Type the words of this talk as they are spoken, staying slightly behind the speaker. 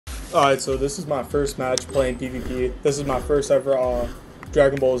Alright, so this is my first match playing PvP. This is my first ever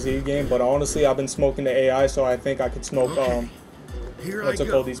Dragon Ball Z game, but honestly, I've been smoking the AI, so I think I could smoke what's it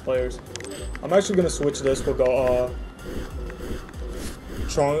called, these players. I'm actually gonna switch this. We'll go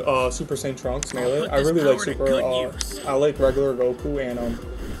Super Saiyan Trunks melee. I really like I like regular Goku and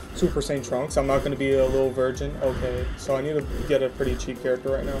Super Saiyan Trunks. I'm not gonna be a little virgin. Okay, so I need to get a pretty cheap character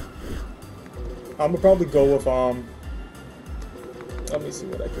right now. I'm gonna probably go with let me see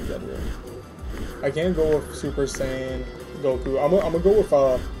what I can get here. I can't go with Super Saiyan Goku. I'm gonna go with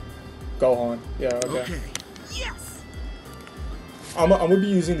Gohan. Yeah, okay. Yes. I'm gonna be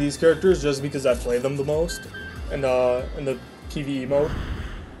using these characters just because I play them the most in the PvE mode.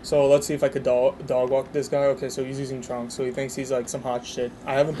 So let's see if I could dog walk this guy. Okay, so he's using Trunks, so he thinks he's like some hot shit.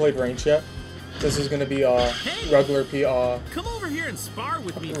 I haven't played range yet. This is gonna be regular Come over here and spar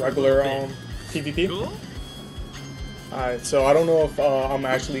with me. Regular PvP. Cool. Alright, so I don't know if I'm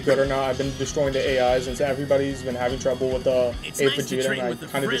actually good or not. I've been destroying the AIs, and everybody's been having trouble with the Vegeta, and I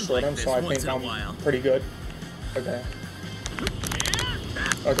kind of destroyed him, so I think I'm pretty good. Okay.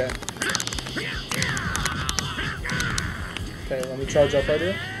 Okay. Okay, let me charge up right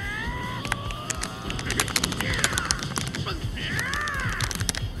here.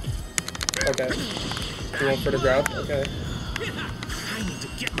 Okay. You want for the grab? Okay.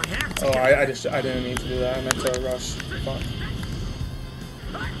 Oh, I didn't mean to do that. I meant to rush. Fuck.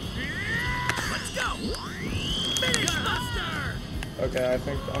 Let's go. Finish Buster. Okay, I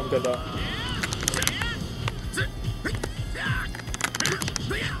think I'm good though.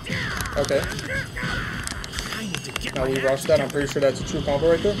 Okay. Now we rush that. I'm pretty sure that's a true combo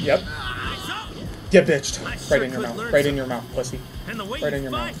right there. Yep. Get bitched. Right in your mouth. Right in your mouth, pussy. Right in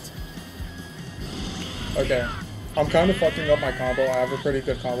your mouth. Okay. I'm kind of fucking up my combo. I have a pretty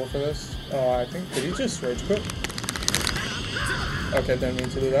good combo for this. I think, did he just rage quit? Okay, didn't mean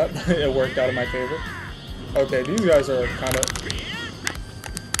to do that. It worked out in my favor. Okay, these guys are kind of...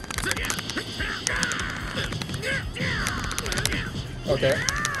 Okay.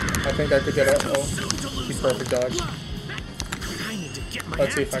 I think I could get a... Oh, he's perfect dodge.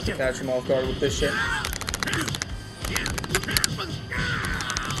 Let's see if I can catch him off guard with this shit.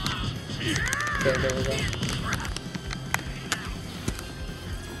 Okay, there we go.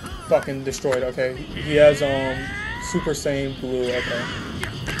 Fucking destroyed. Okay, he has Super Saiyan Blue. Okay.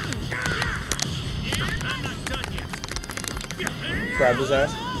 Grab his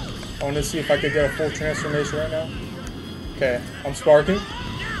ass. I want to see if I could get a full transformation right now. Okay, I'm sparking.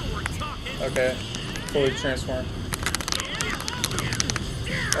 Okay, fully transformed.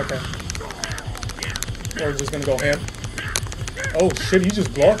 Okay. We're just gonna go ham. Oh shit, he's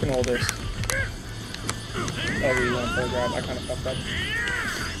just blocking all this. Oh, we went for a grab. I kind of fucked up.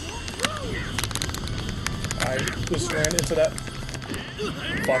 I just ran into that.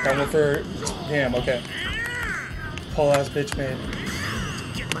 Fuck, I went for ham. Okay. Whole ass bitch made.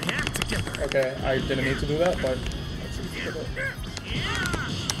 Okay, I didn't mean to do that, but let's see if we can do it.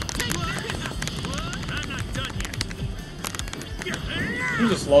 He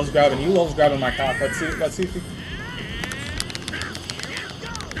just loves grabbing. He loves grabbing my cock. Let's see if he...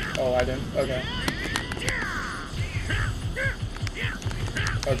 Oh, I didn't. Okay.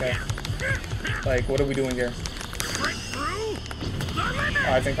 Okay. Like, what are we doing here?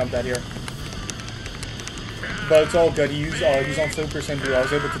 I think I'm dead here. But it's all good. He's on Super Saiyan Blue. I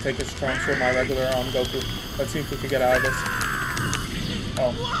was able to take his Trunks with my regular Goku. Let's see if we can get out of this.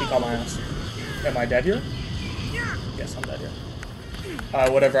 Oh, he caught my ass. Am I dead here? Yes, I'm dead here.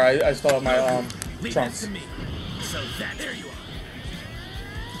 Whatever. I still have my Trunks.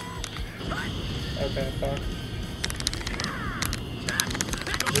 Okay, fuck.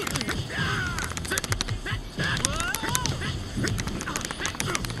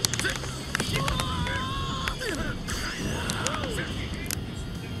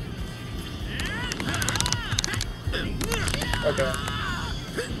 Okay.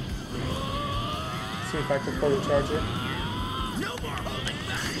 See if I can fully charge it. No more holding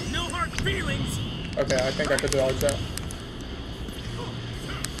back. No hard feelings. Okay, I think I could dodge that.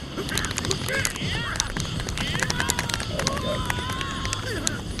 Oh my god.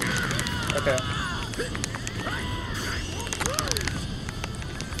 Okay.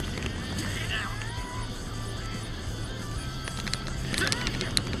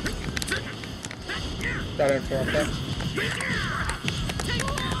 Gotta interrupt that.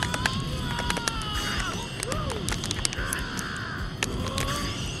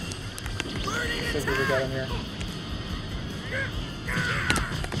 Let's see what we got in here.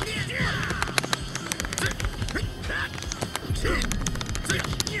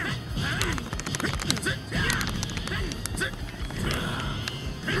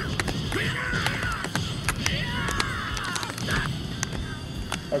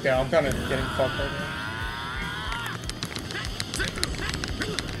 Okay, I'm kind of getting fucked right now.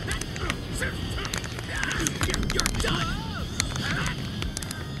 You're done.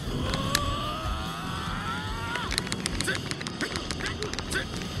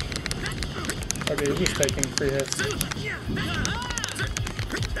 Okay, he's just taking 3 hits.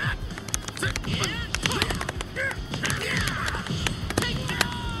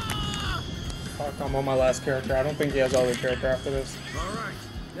 Fuck, I'm on my last character. I don't think he has other character after this. Alright,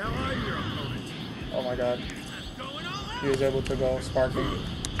 now I'm your opponent. Oh my god. Going all out. He was able to go sparking.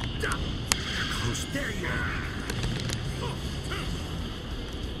 There you are.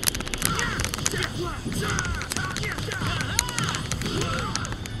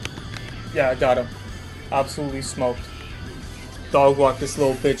 Yeah, I got him. Absolutely smoked. Dog walk this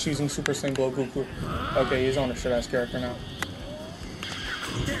little bitch using Super Saiyan Blow Goku. Okay, he's on a shit ass character now.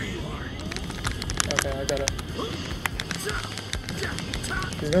 Okay, I got it.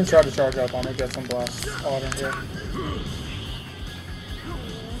 He's gonna try to charge up on it, get some blasts out in here.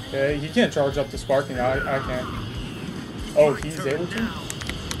 Okay, he can't charge up the sparking. I can. Oh, he's able to?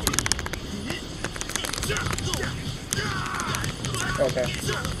 Okay.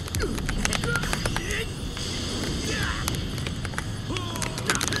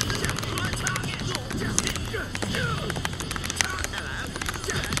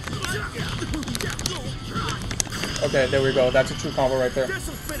 Okay, there we go. That's a true combo right there.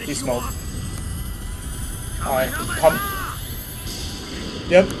 He smoked. Alright, come.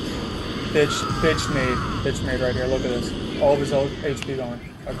 Yep. Bitch made right here. Look at this. All of his HP going.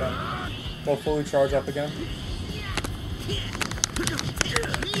 Okay. We'll fully charge up again.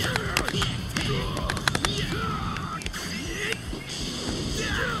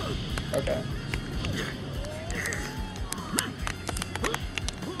 Okay.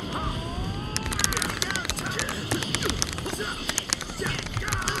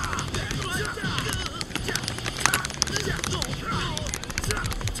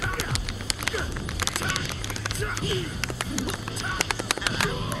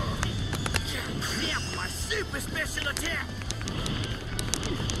 My super special attack.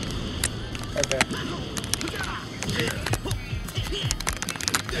 Okay.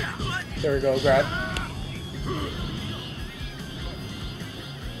 There we go, grab.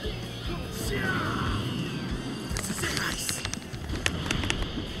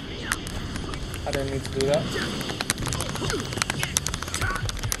 I didn't need to do that.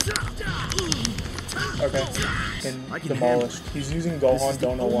 Okay. And demolished. He's using Gohan,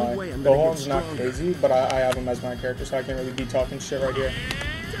 don't know why. Gohan's not crazy, but I have him as my character, so I can't really be talking shit right here.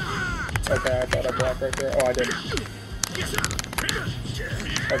 Okay, I thought I blocked right there. Oh, I did.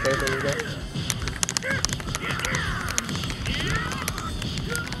 Okay, there we go.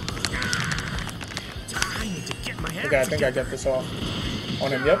 Okay, I think I get this off. On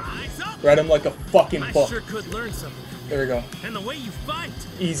him, yep. Read him like a fucking I book. sure could learn something. There we go. And the way you fight.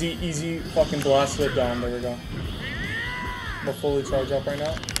 Easy fucking blast to the dome. There we go. We'll fully charge up right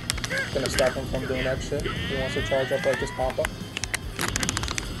now. Gonna stop him from doing that shit. He wants to charge up like his papa.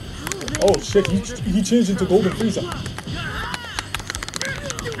 Oh shit, he changed into Golden Frieza.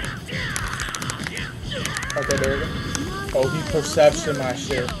 Okay, there we go. Oh, he perception my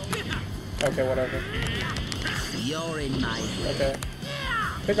shit. Okay, whatever. You're in my way. Okay.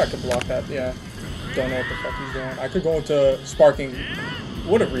 I think I could block that, yeah. Don't know what the fuck he's doing. I could go into sparking.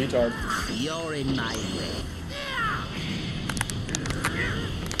 What a retard. You're in my way.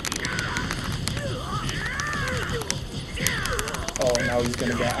 Oh, now he's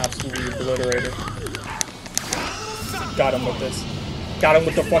gonna get absolutely obliterated. Got him with this. Got him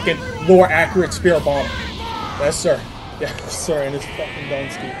with the fucking more accurate spear bomb. Yes, sir. Yes, sir. And his fucking dome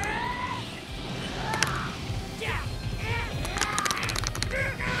ski.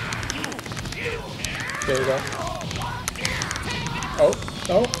 There we go.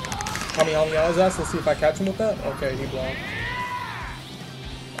 Oh. Kamehameha his ass. Let's see if I catch him with that. Okay, he blocked.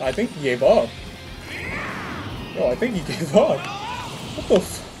 I think he gave up. No, I think he gave up. What the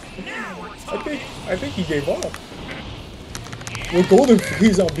f... I think he gave up. With Golden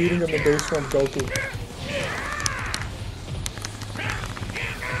Frieza, I'm beating him in base form Goku.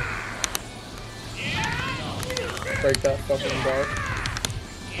 Break that fucking guard.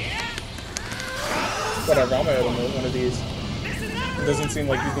 Whatever, I'm gonna hit him with one of these. It doesn't seem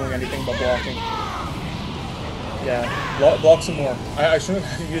like he's doing anything but blocking. Yeah, block some more. I shouldn't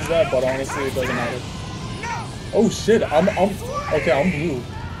have used that, but honestly, it doesn't matter. Oh shit, okay, I'm blue.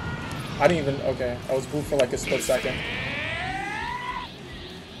 I didn't even, okay, I was blue for like a split second.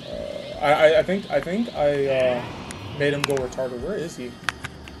 I think I made him go retarded. Where is he?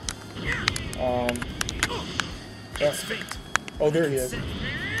 Yeah. Oh, there he is.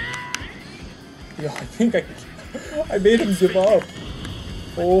 Yo, I think I made him give up.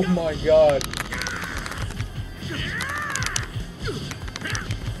 Oh my god.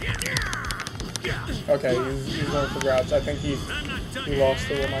 Okay, he's going for grabs. I think he lost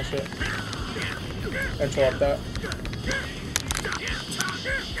it with my shit. Interrupt that.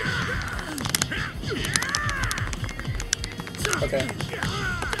 Okay.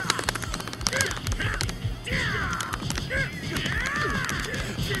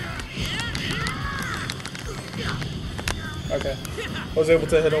 Okay. I was able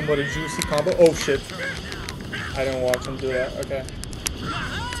to hit him with a juicy combo. Oh shit. I didn't watch him do that. Okay.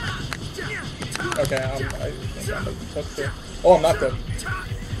 Okay, I think I'm touched it. Oh, I'm not good.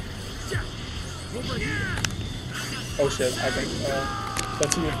 Oh shit, I think,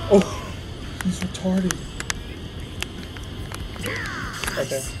 let's see. Oh! He's retarded.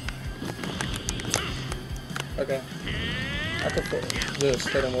 Okay. Okay. I could just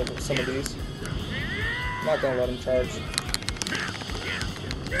hit him with some of these. I'm not gonna let him charge.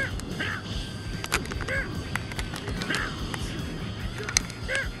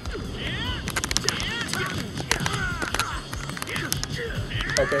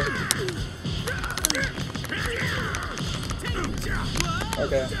 Okay.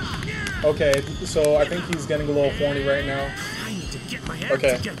 Okay. Okay, so I think he's getting a little horny right now.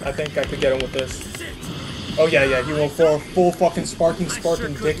 Okay, I think I could get him with this. Oh yeah, yeah, he went for a full fucking sparking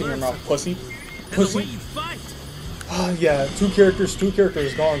dick in your mouth, pussy. Pussy. Yeah, two characters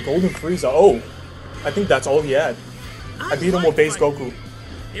gone. Golden Frieza. Oh, I think that's all he had. I beat him with base Goku.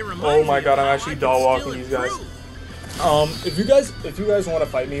 Oh my god, I'm actually dog walking these guys. If you guys want to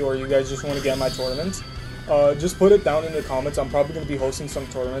fight me or you guys just want to get in my tournaments, just put it down in the comments. I'm probably going to be hosting some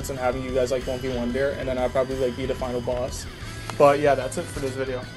tournaments and having you guys like 1v1 there, and then I'll probably like be the final boss. But yeah, that's it for this video.